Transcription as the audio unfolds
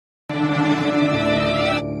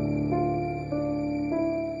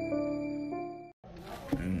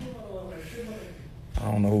And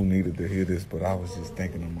I don't know who needed to hear this, but I was just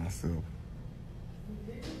thinking to myself,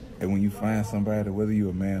 and when you find somebody, whether you're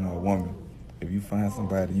a man or a woman, if you find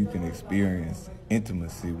somebody you can experience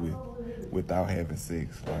intimacy with without having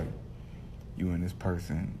sex, like you and this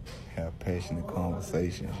person have passionate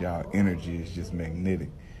conversations, y'all energy is just magnetic.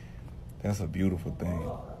 That's a beautiful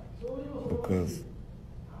thing, because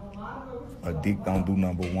a dick don't do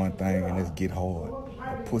number one thing and it's get hard.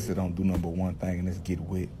 A pussy don't do number one thing and it's get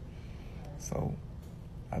wet. So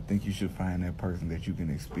I think you should find that person that you can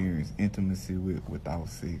experience intimacy with without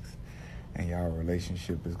sex, and y'all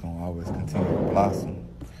relationship is gonna always continue to blossom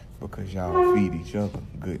because y'all feed each other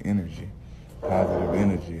good energy, positive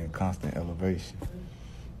energy, and constant elevation.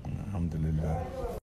 Alhamdulillah.